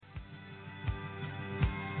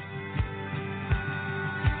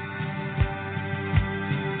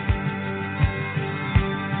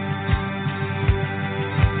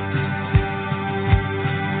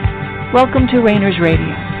Welcome to Rainers Radio,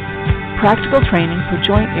 practical training for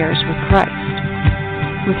joint heirs with Christ,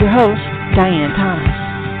 with your host, Diane Thomas.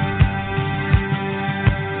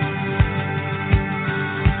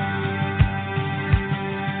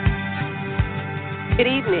 Good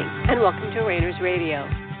evening, and welcome to Rainers Radio.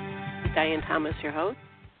 Diane Thomas, your host.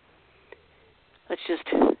 Let's just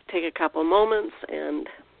take a couple moments and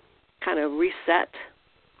kind of reset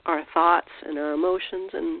our thoughts and our emotions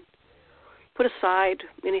and put aside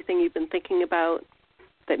anything you've been thinking about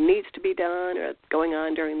that needs to be done or going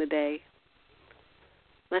on during the day.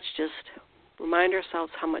 Let's just remind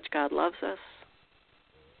ourselves how much God loves us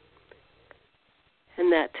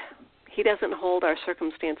and that He doesn't hold our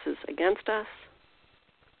circumstances against us.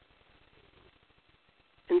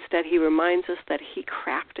 Instead, He reminds us that He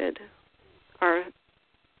crafted our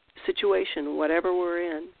situation, whatever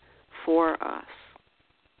we're in, for us.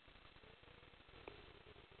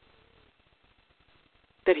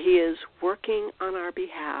 That He is working on our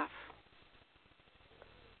behalf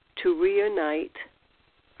to reunite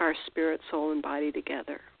our spirit, soul, and body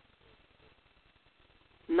together.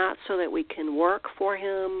 Not so that we can work for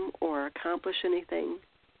Him or accomplish anything,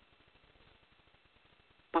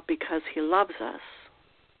 but because He loves us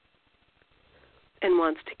and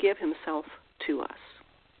wants to give Himself to us.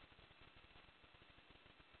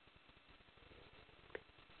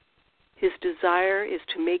 His desire is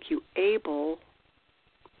to make you able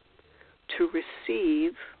to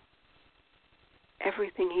receive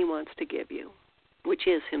everything He wants to give you, which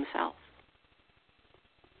is Himself.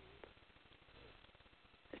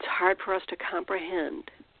 It's hard for us to comprehend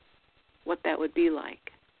what that would be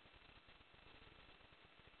like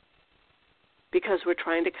because we're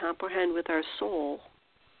trying to comprehend with our soul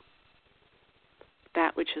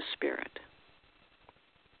that which is spirit.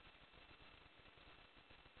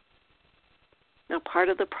 Now, part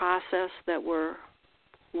of the process that we're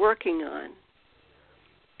working on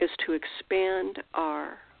is to expand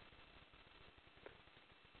our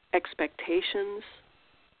expectations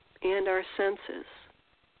and our senses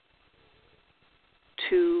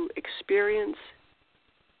to experience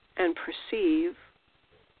and perceive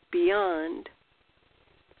beyond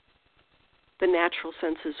the natural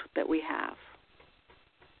senses that we have.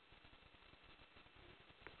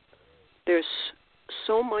 There's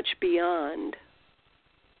so much beyond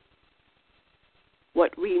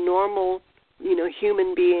what we normal,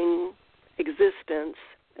 human being existence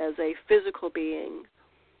as a physical being.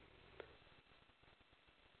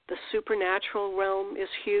 The supernatural realm is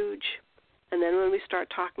huge. And then when we start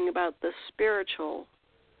talking about the spiritual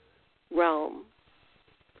realm,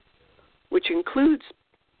 which includes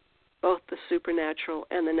both the supernatural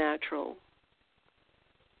and the natural,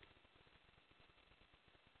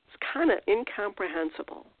 it's kind of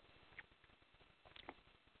incomprehensible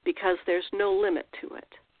because there's no limit to it.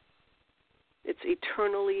 It's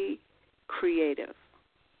eternally creative.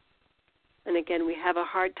 And again, we have a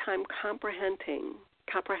hard time comprehending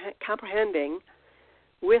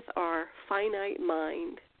with our finite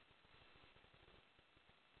mind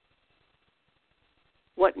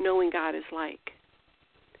what knowing God is like.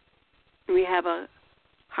 And we have a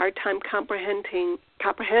hard time comprehending,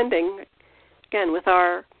 again, with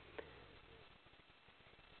our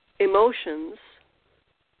emotions,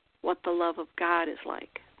 what the love of God is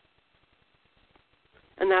like.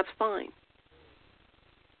 And that's fine.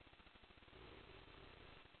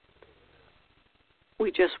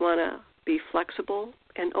 We just want to be flexible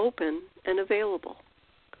and open and available.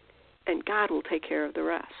 And God will take care of the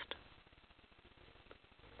rest.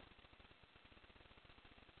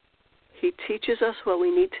 He teaches us what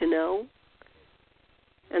we need to know,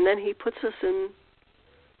 and then He puts us in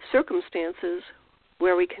circumstances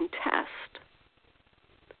where we can test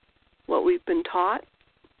what we've been taught,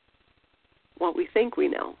 what we think we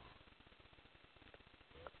know.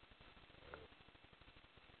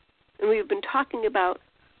 And we've been talking about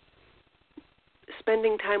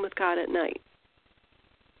spending time with God at night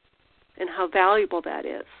and how valuable that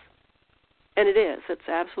is. And it is. It's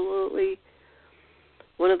absolutely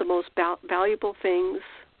one of the most valuable things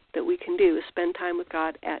that we can do is spend time with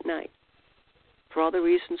God at night for all the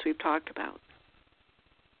reasons we've talked about.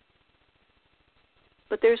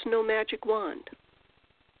 But there's no magic wand.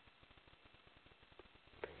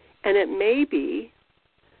 And it may be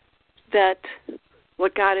that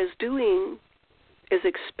what God is doing is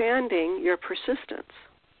expanding your persistence.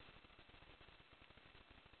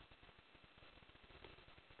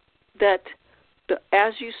 That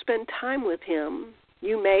as you spend time with Him,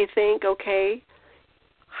 you may think, okay,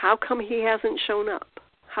 how come He hasn't shown up?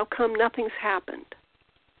 How come nothing's happened?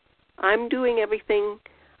 I'm doing everything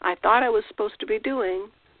I thought I was supposed to be doing,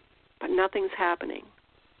 but nothing's happening.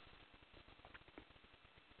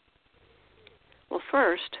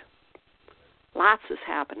 first, lots is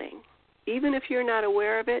happening. Even if you're not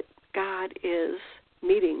aware of it, God is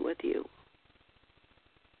meeting with you.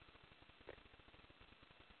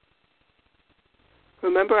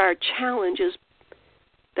 Remember, our challenge is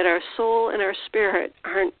that our soul and our spirit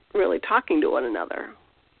aren't really talking to one another.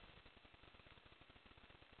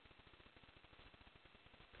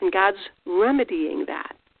 And God's remedying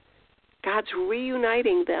that. God's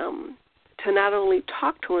reuniting them to not only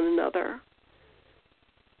talk to one another,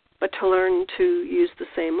 but to learn to use the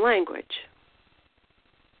same language.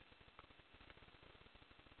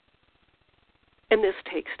 And this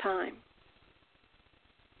takes time.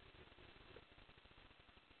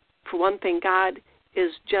 For one thing, God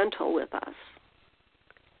is gentle with us.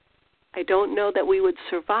 I don't know that we would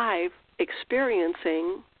survive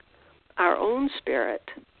experiencing our own spirit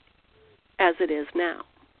as it is now,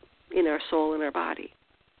 in our soul and our body.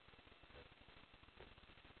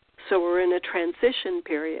 So we're in a transition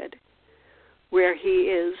period where He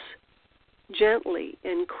is gently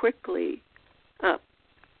and quickly,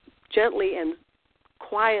 gently and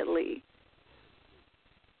quietly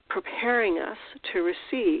preparing us to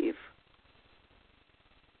receive.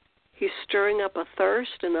 He's stirring up a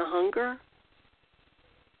thirst and a hunger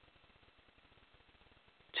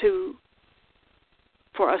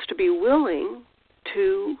for us to be willing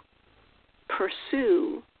to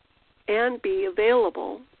pursue and be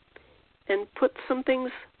available and put some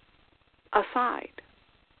things aside.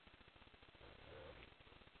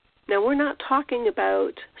 Now, we're not talking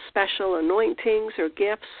about special anointings or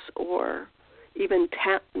gifts or even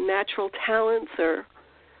natural talents or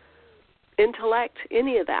intellect,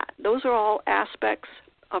 any of that. Those are all aspects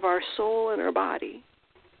of our soul and our body.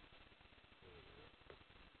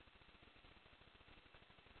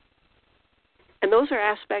 And those are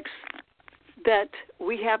aspects that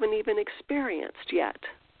we haven't even experienced yet.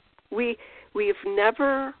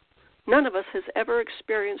 None of us has ever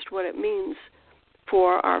experienced what it means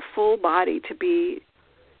for our full body to be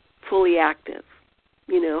fully active.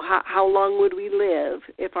 You know, how long would we live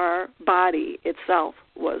if our body itself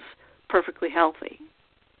was perfectly healthy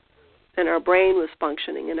and our brain was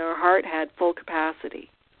functioning and our heart had full capacity?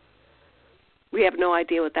 We have no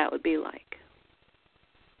idea what that would be like.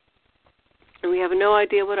 And we have no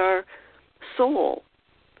idea what our soul,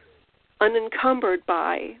 unencumbered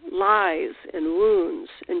by lies and wounds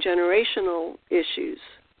and generational issues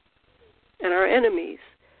and our enemies,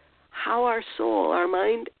 how our soul, our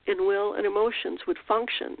mind and will and emotions would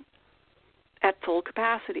function at full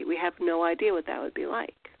capacity. We have no idea what that would be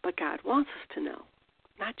like. But God wants us to know.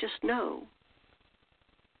 Not just know,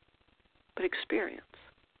 but experience.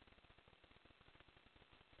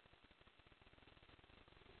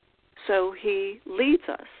 So He leads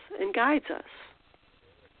us and guides us,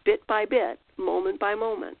 bit by bit, moment by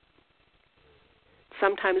moment.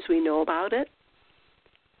 Sometimes we know about it.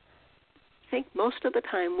 I think most of the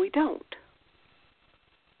time we don't.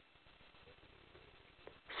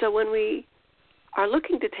 So when we are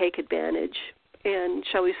looking to take advantage and,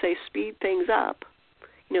 shall we say, speed things up,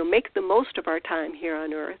 make the most of our time here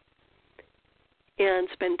on earth and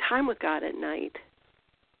spend time with God at night,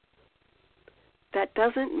 that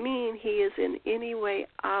doesn't mean He is in any way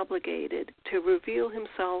obligated to reveal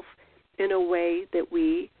Himself in a way that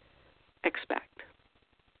we expect.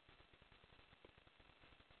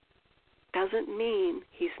 Doesn't mean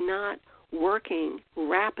He's not working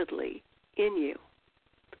rapidly in you,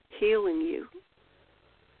 healing you,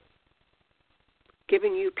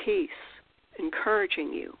 giving you peace,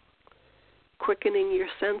 encouraging you, quickening your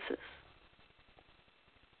senses.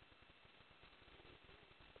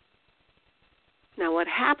 Now, what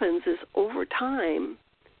happens is over time,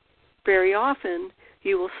 very often,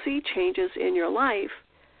 you will see changes in your life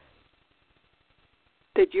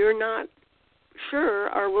that you're not sure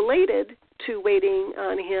are related to waiting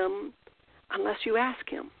on Him unless you ask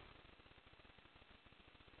Him.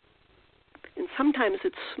 And sometimes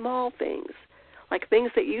it's small things, like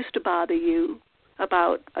things that used to bother you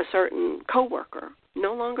about a certain coworker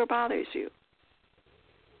no longer bothers you.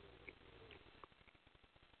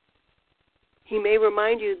 He may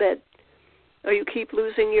remind you that, you keep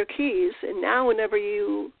losing your keys, and now whenever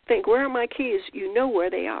you think, where are my keys, you know where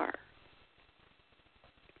they are.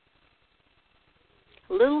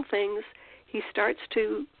 Little things, He starts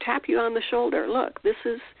to tap you on the shoulder. Look, this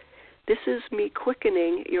is me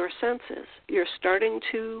quickening your senses. You're starting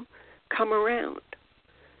to come around.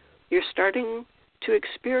 You're starting to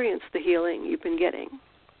experience the healing you've been getting.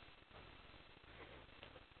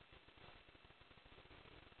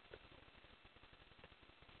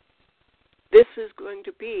 This is going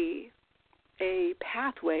to be a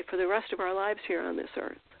pathway for the rest of our lives here on this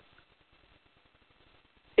earth.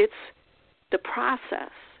 It's the process.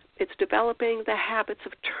 It's developing the habits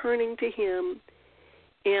of turning to Him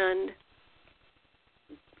and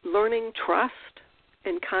learning trust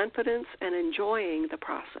and confidence and enjoying the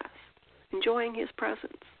process, enjoying His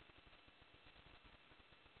presence.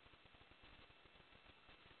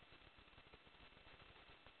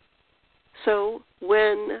 So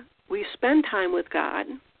when we spend time with God,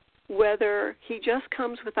 whether He just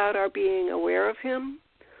comes without our being aware of Him,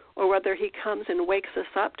 or whether He comes and wakes us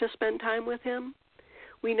up to spend time with Him,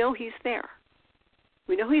 we know He's there.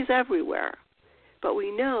 We know He's everywhere. But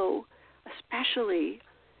we know, especially,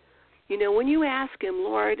 when you ask Him,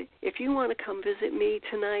 Lord, if you want to come visit me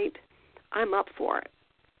tonight, I'm up for it.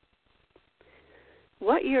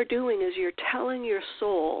 What you're doing is you're telling your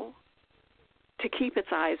soul to keep its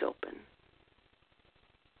eyes open.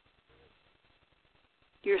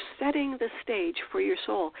 You're setting the stage for your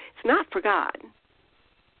soul. It's not for God.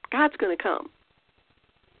 God's going to come.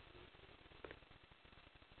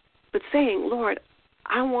 But saying, Lord,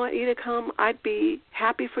 I want you to come. I'd be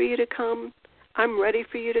happy for you to come. I'm ready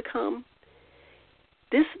for you to come.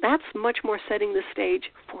 That's much more setting the stage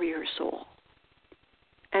for your soul.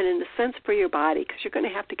 And in a sense for your body, because you're going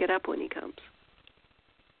to have to get up when He comes.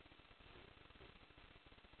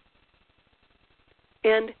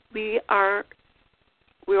 And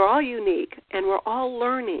we're all unique, and we're all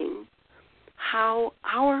learning how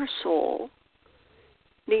our soul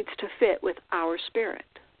needs to fit with our spirit.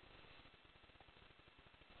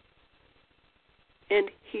 And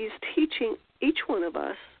He's teaching each one of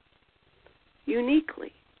us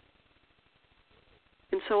uniquely.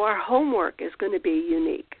 And so our homework is going to be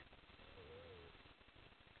unique.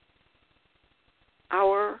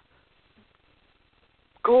 Our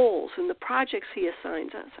goals and the projects He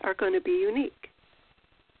assigns us are going to be unique.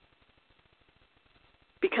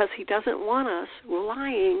 Because He doesn't want us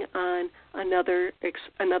relying on another's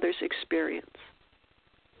experience.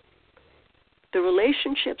 The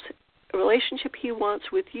relationship He wants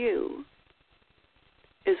with you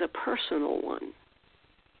is a personal one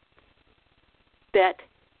that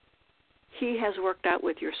He has worked out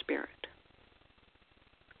with your spirit.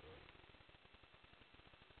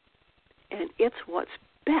 And it's what's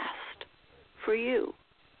best for you,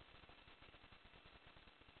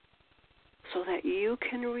 so that you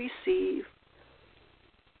can receive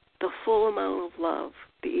the full amount of love,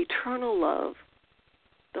 the eternal love,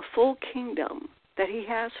 the full kingdom that He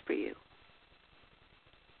has for you.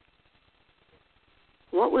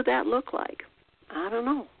 What would that look like? I don't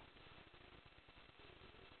know.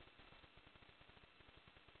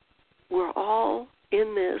 We're all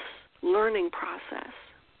in this learning process.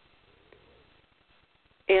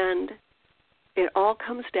 And it all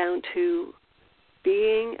comes down to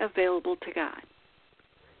being available to God.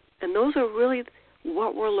 And those are really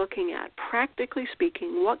what we're looking at. Practically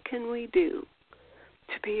speaking, what can we do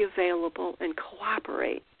to be available and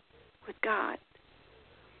cooperate with God?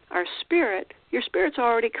 Our spirit, your spirit's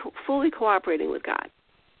already fully cooperating with God.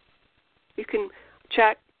 You can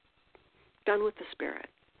check, done with the spirit.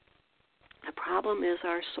 The problem is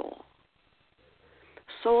our soul.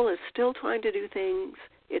 Soul is still trying to do things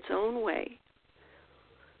its own way.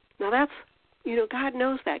 Now that's, God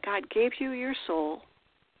knows that. God gave you your soul.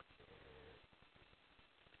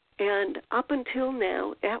 And up until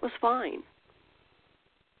now, that was fine.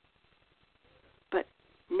 But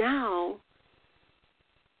now,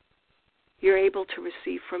 you're able to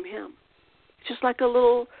receive from Him. It's just like a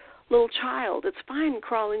little child. It's fine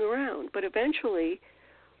crawling around, but eventually,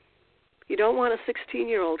 you don't want a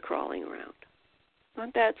 16-year-old crawling around.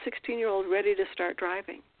 Want that 16-year-old ready to start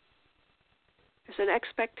driving. There's an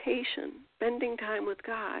expectation. Spending time with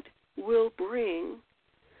God will bring,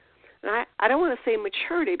 and I don't want to say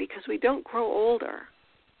maturity because we don't grow older,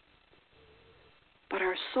 but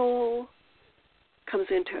our soul comes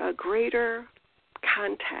into a greater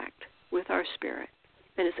contact with our spirit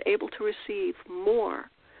and is able to receive more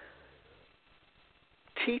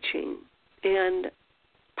teaching and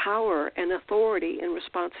power and authority and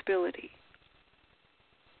responsibility.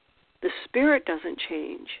 The spirit doesn't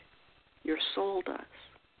change. Your soul does.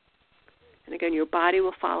 And again, your body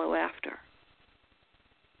will follow after.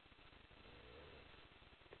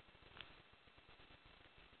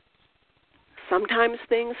 Sometimes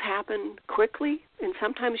things happen quickly, and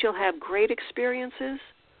sometimes you'll have great experiences.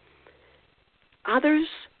 Others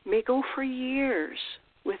may go for years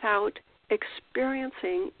without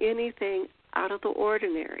experiencing anything out of the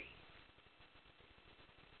ordinary.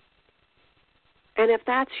 And if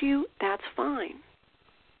that's you, that's fine.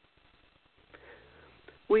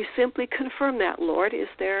 We simply confirm that, Lord, is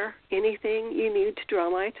there anything you need to draw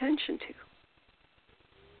my attention to?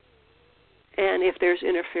 And if there's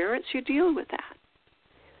interference, you deal with that.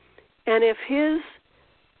 And if his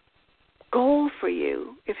goal for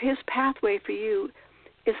you, if his pathway for you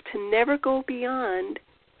is to never go beyond,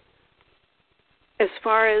 as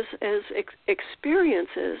far as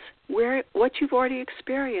experiences, what you've already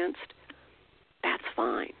experienced, that's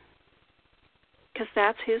fine. Because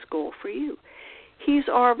that's his goal for you. He's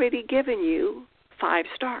already given you 5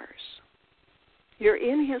 stars. You're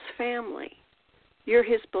in his family. You're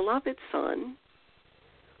his beloved son.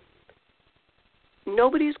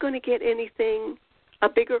 Nobody's going to get anything, a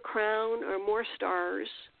bigger crown or more stars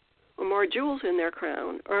or more jewels in their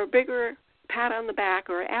crown or a bigger pat on the back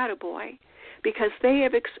or attaboy, because they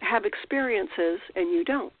have experiences and you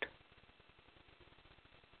don't.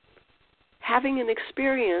 Having an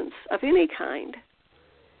experience of any kind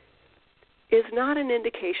is not an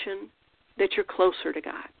indication that you're closer to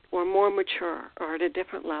God or more mature or at a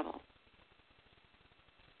different level.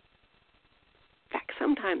 In fact,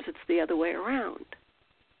 sometimes it's the other way around.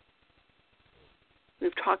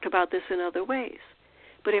 We've talked about this in other ways.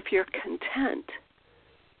 But if you're content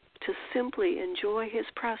to simply enjoy his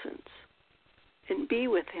presence and be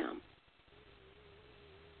with him,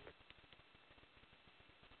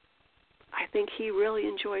 I think he really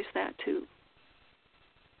enjoys that too.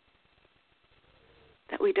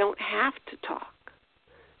 That we don't have to talk.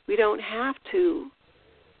 We don't have to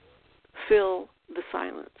fill the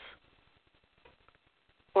silence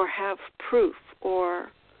or have proof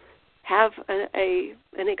or have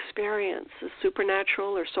an experience, a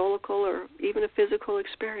supernatural or soulical or even a physical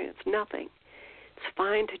experience. Nothing. It's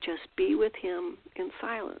fine to just be with him in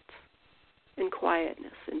silence, in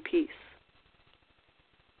quietness, in peace.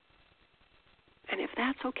 And if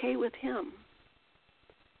that's okay with him,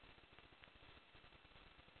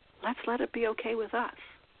 let's let it be okay with us.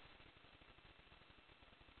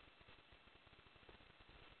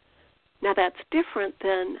 Now that's different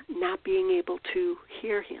than not being able to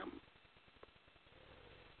hear him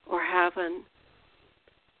or have an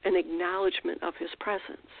acknowledgement of his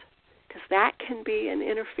presence, because that can be an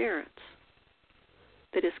interference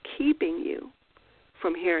that is keeping you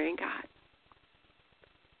from hearing God.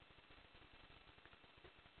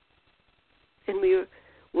 And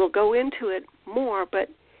we'll go into it more, but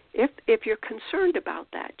if you're concerned about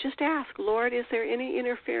that, just ask, Lord, is there any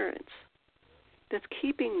interference that's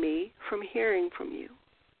keeping me from hearing from you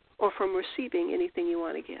or from receiving anything you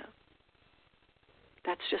want to give?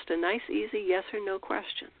 That's just a nice, easy yes or no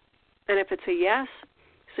question. And if it's a yes,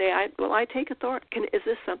 say, I take authority. Is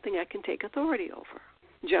this something I can take authority over?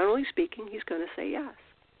 Generally speaking, he's going to say yes.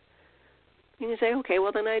 You can say, okay,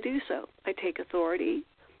 well, then I do so. I take authority,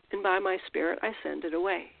 and by my Spirit, I send it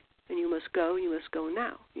away. And you must go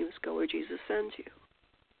now. You must go where Jesus sends you.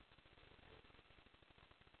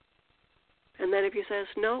 And then if he says,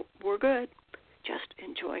 no, we're good, just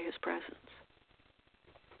enjoy his presence.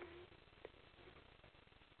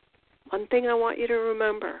 One thing I want you to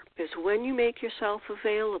remember is when you make yourself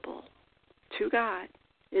available to God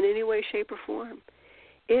in any way, shape, or form,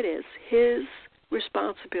 it is his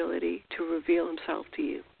responsibility to reveal himself to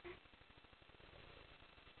you.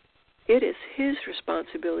 It is his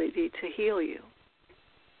responsibility to heal you,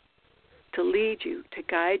 to lead you, to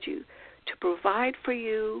guide you, to provide for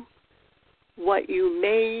you what you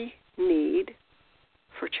may need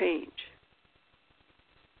for change.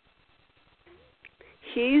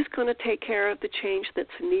 He's going to take care of the change that's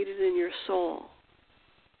needed in your soul.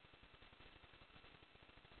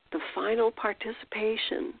 The final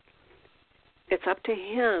participation, it's up to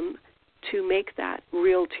him to make that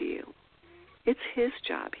real to you. It's his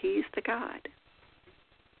job. He's the God.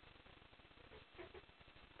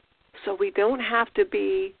 So we don't have to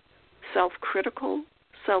be self-critical,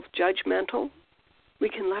 self-judgmental. We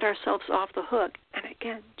can let ourselves off the hook and,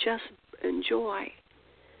 again, just enjoy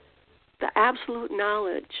the absolute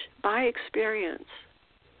knowledge by experience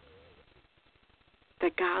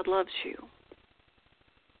that God loves you.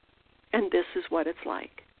 And this is what it's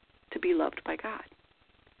like to be loved by God.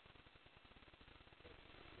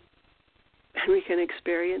 And we can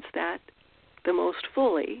experience that the most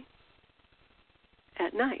fully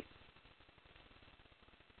at night.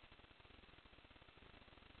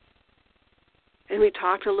 And we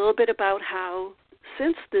talked a little bit about how,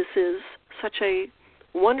 since this is such a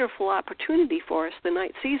wonderful opportunity for us, the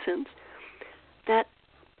night seasons, that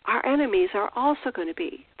our enemies are also going to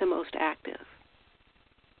be the most active.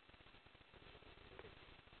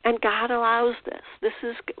 And God allows this. This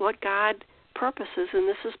is what God purposes, and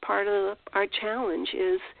this is part of our challenge,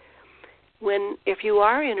 is if you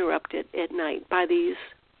are interrupted at night by these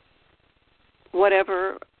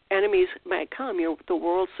whatever enemies might come, the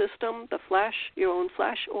world system, the flesh, your own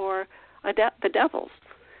flesh, or the devils,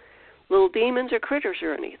 little demons or critters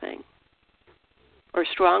or anything, or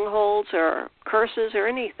strongholds or curses or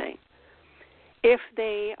anything. If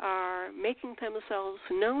they are making themselves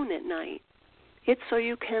known at night, it's so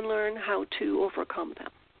you can learn how to overcome them.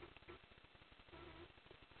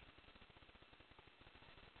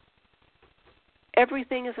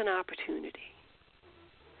 Everything is an opportunity.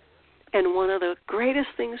 And one of the greatest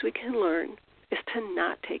things we can learn is to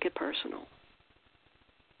not take it personal.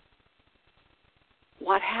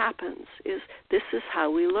 What happens is this is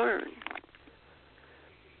how we learn.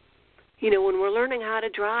 When we're learning how to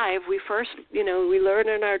drive, we first, we learn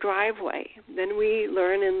in our driveway. Then we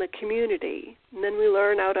learn in the community. And then we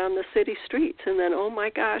learn out on the city streets. And then, oh my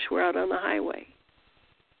gosh, we're out on the highway.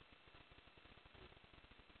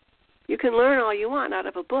 You can learn all you want out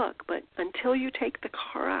of a book, but until you take the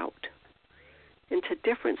car out into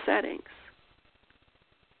different settings,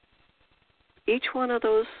 each one of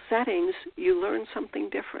those settings, you learn something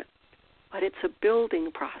different. But it's a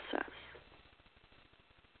building process.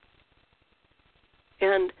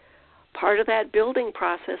 And part of that building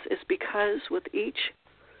process is because with each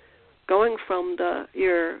going from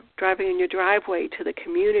you're driving in your driveway to the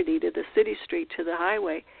community, to the city street, to the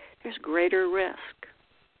highway, there's greater risk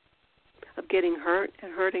of getting hurt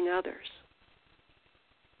and hurting others.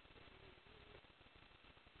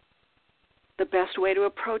 The best way to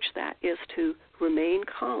approach that is to remain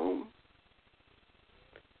calm,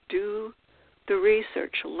 do the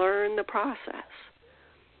research, learn the process.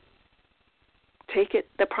 Take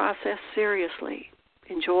the process seriously.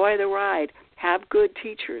 Enjoy the ride. Have good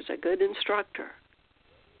teachers, a good instructor.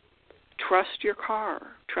 Trust your car.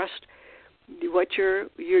 Trust what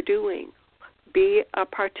you're doing. Be a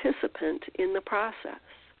participant in the process.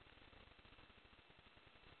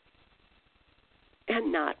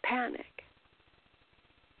 And not panic.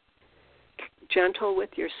 Gentle with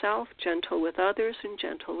yourself, gentle with others, and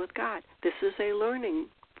gentle with God. This is a learning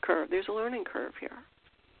curve. There's a learning curve here.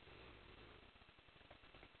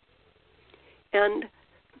 And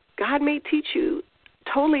God may teach you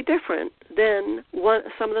totally different than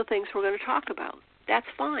some of the things we're going to talk about. That's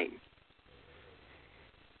fine.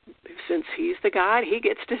 Since He's the God, He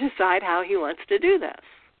gets to decide how He wants to do this.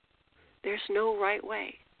 There's no right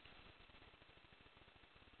way.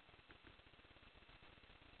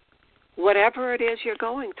 Whatever it is you're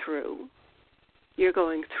going through, you're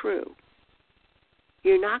going through.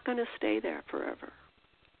 You're not going to stay there forever.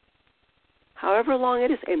 However long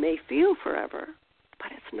it is, it may feel forever,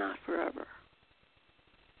 but it's not forever.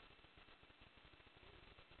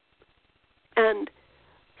 And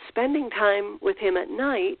spending time with Him at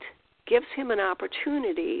night gives Him an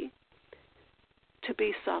opportunity to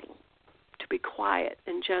be subtle, to be quiet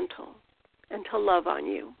and gentle, and to love on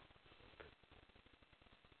you,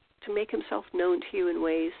 to make Himself known to you in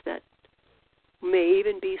ways that may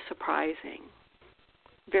even be surprising,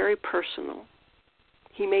 very personal.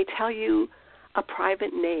 He may tell you a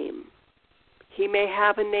private name. He may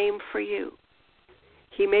have a name for you.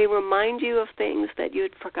 He may remind you of things that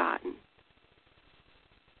you'd forgotten.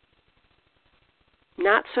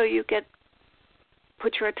 Not so you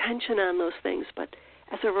put your attention on those things, but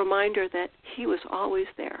as a reminder that He was always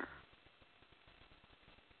there.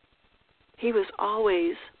 He was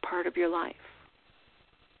always part of your life.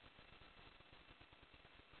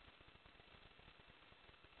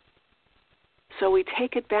 So we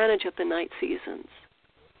take advantage of the night seasons.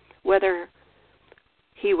 Whether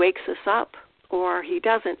He wakes us up or He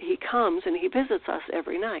doesn't, He comes and He visits us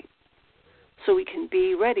every night. So we can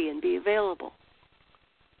be ready and be available.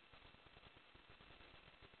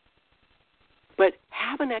 But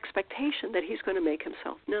have an expectation that He's going to make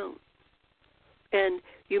Himself known. And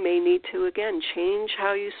you may need to, again, change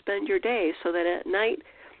how you spend your day so that at night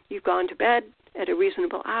you've gone to bed at a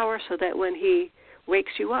reasonable hour so that when He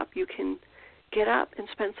wakes you up, you can get up and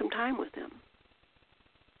spend some time with Him.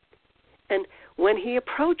 And when He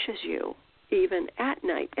approaches you, even at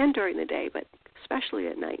night and during the day, but especially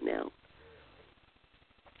at night now,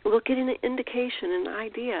 we'll get an indication, an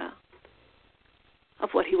idea of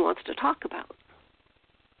what He wants to talk about.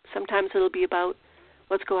 Sometimes it'll be about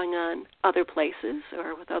what's going on other places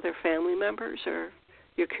or with other family members or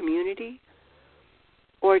your community,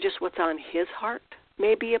 or just what's on His heart.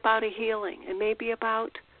 Maybe about a healing. It may be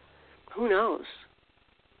about, who knows,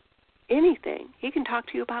 anything. He can talk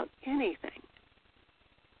to you about anything.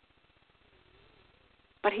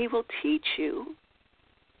 But He will teach you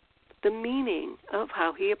the meaning of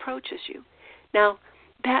how He approaches you. Now,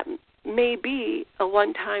 that may be a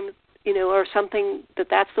one-time, or something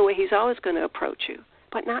that's the way He's always going to approach you,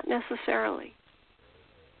 but not necessarily.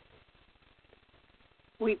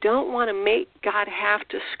 We don't want to make God have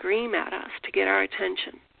to scream at us to get our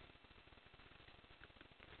attention.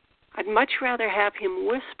 I'd much rather have him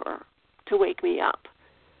whisper to wake me up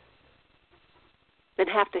than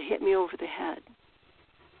have to hit me over the head.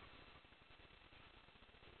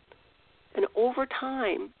 And over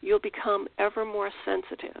time, you'll become ever more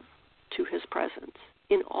sensitive to his presence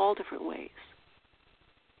in all different ways.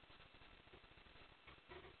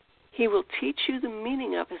 He will teach you the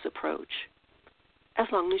meaning of his approach as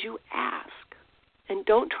long as you ask. And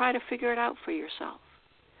don't try to figure it out for yourself.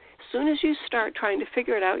 As soon as you start trying to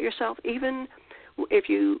figure it out yourself, even if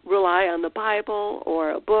you rely on the Bible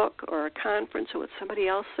or a book or a conference or what somebody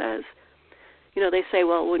else says, they say,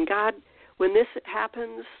 well, when this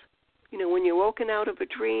happens, when you're woken out of a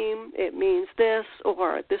dream, it means this,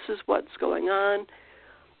 or this is what's going on.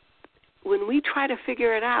 When we try to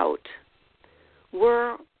figure it out,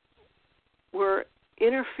 we're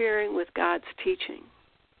interfering with God's teaching.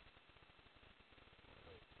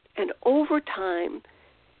 And over time,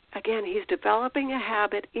 again, he's developing a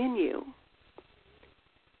habit in you,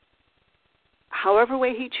 however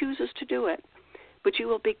way he chooses to do it, but you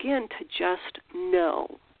will begin to just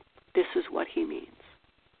know this is what he means.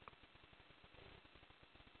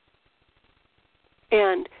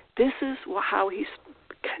 And this is how he's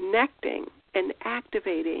connecting and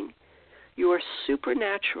activating your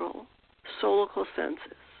supernatural soulical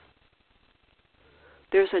senses.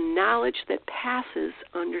 There's a knowledge that passes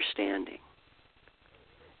understanding,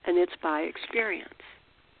 and it's by experience.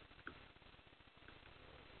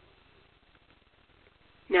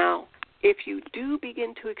 Now, if you do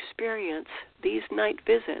begin to experience these night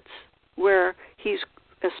visits where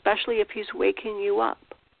especially if he's waking you up,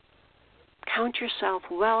 count yourself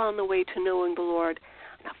well on the way to knowing the Lord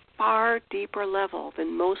on a far deeper level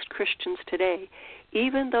than most Christians today,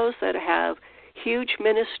 even those that have huge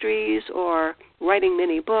ministries or writing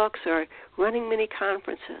many books or running many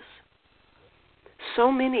conferences.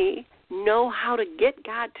 So many know how to get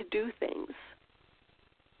God to do things,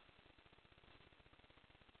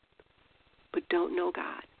 but don't know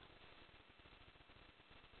God.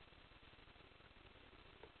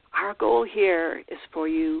 Our goal here is for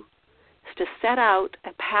you to set out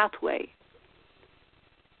a pathway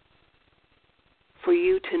for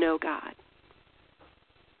you to know God.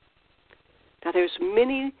 Now, there's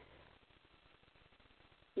many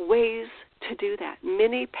ways to do that,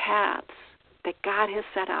 many paths that God has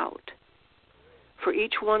set out. For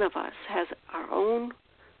each one of us has our own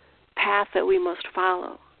path that we must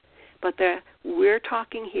follow. But we're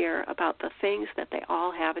talking here about the things that they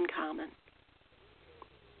all have in common.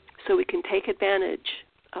 So we can take advantage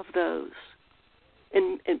of those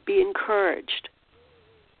and be encouraged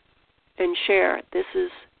and share, this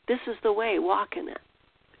is the way, walk in it.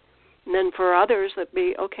 And then for others that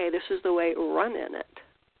be, okay, this is the way, run in it.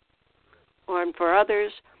 Or and for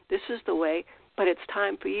others, this is the way, but it's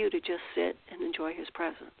time for you to just sit and enjoy his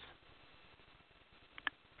presence.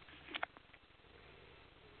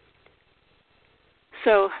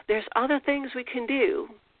 So there's other things we can do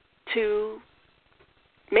to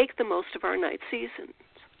make the most of our night seasons.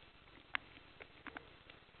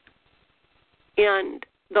 And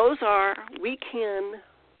those are, we can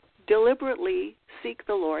deliberately seek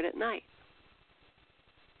the Lord at night.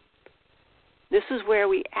 This is where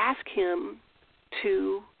we ask him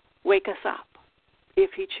to wake us up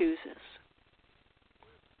if he chooses.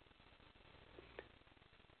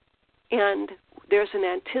 And there's an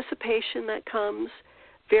anticipation that comes.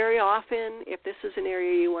 Very often, if this is an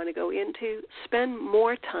area you want to go into, spend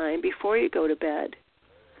more time before you go to bed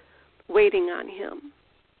waiting on him.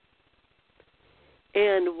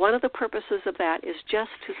 And one of the purposes of that is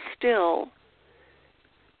just to still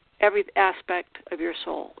every aspect of your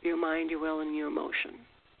soul, your mind, your will, and your emotion.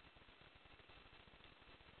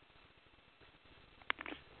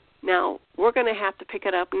 Now, we're going to have to pick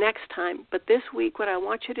it up next time, but this week what I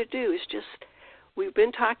want you to do is we've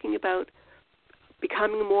been talking about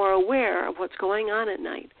becoming more aware of what's going on at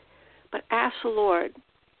night. But ask the Lord,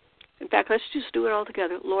 in fact, let's just do it all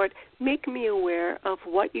together. Lord, make me aware of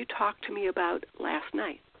what you talked to me about last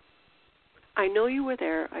night. I know you were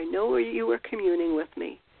there. I know you were communing with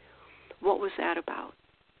me. What was that about?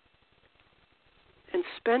 And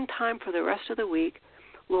spend time for the rest of the week.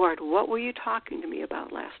 Lord, what were you talking to me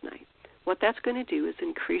about last night? What that's going to do is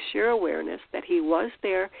increase your awareness that he was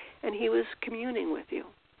there and he was communing with you,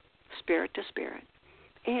 spirit to spirit.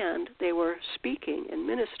 And they were speaking and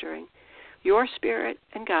ministering. Your spirit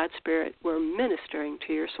and God's spirit were ministering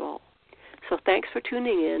to your soul. So thanks for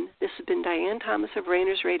tuning in. This has been Diane Thomas of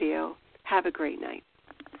Rainers Radio. Have a great night.